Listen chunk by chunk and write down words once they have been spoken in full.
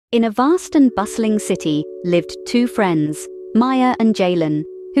In a vast and bustling city lived two friends, Maya and Jalen,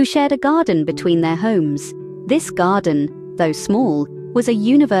 who shared a garden between their homes. This garden, though small, was a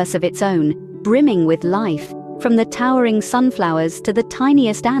universe of its own, brimming with life, from the towering sunflowers to the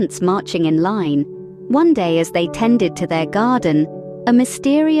tiniest ants marching in line. One day, as they tended to their garden, a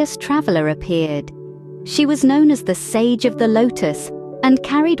mysterious traveler appeared. She was known as the Sage of the Lotus, and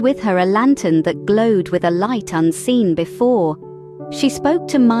carried with her a lantern that glowed with a light unseen before. She spoke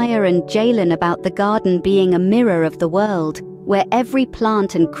to Maya and Jalen about the garden being a mirror of the world, where every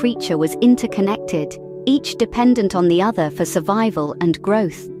plant and creature was interconnected, each dependent on the other for survival and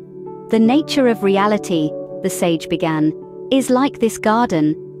growth. The nature of reality, the sage began, is like this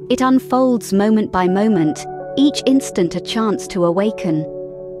garden. It unfolds moment by moment, each instant a chance to awaken.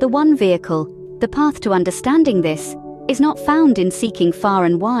 The one vehicle, the path to understanding this, is not found in seeking far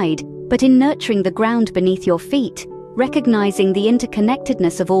and wide, but in nurturing the ground beneath your feet, recognizing the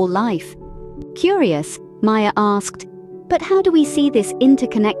interconnectedness of all life. Curious, Maya asked, but how do we see this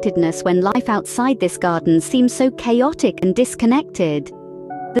interconnectedness when life outside this garden seems so chaotic and disconnected?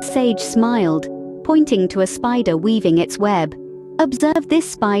 The sage smiled, pointing to a spider weaving its web. Observe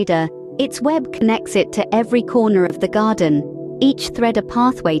this spider. Its web connects it to every corner of the garden, each thread a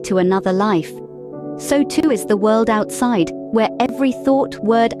pathway to another life. So too is the world outside, where every thought,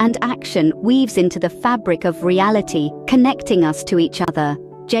 word and action weaves into the fabric of reality, connecting us to each other.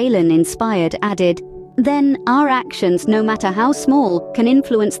 Jalen, inspired, added, then our actions, no matter how small, can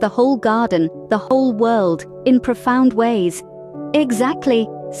influence the whole garden, the whole world, in profound ways. Exactly,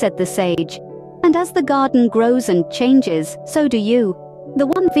 said the sage. And as the garden grows and changes, so do you. The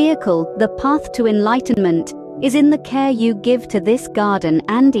one vehicle, the path to enlightenment, is in the care you give to this garden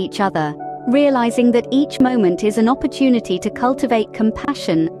and each other, realizing that each moment is an opportunity to cultivate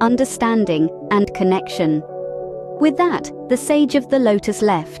compassion, understanding, and connection. With that, the Sage of the Lotus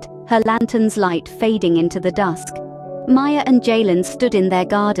left, her lantern's light fading into the dusk. Maya and Jalen stood in their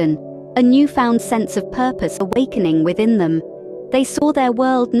garden, a newfound sense of purpose awakening within them. They saw their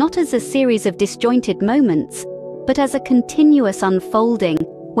world not as a series of disjointed moments, but as a continuous unfolding,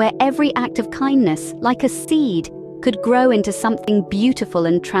 where every act of kindness, like a seed, could grow into something beautiful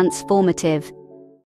and transformative.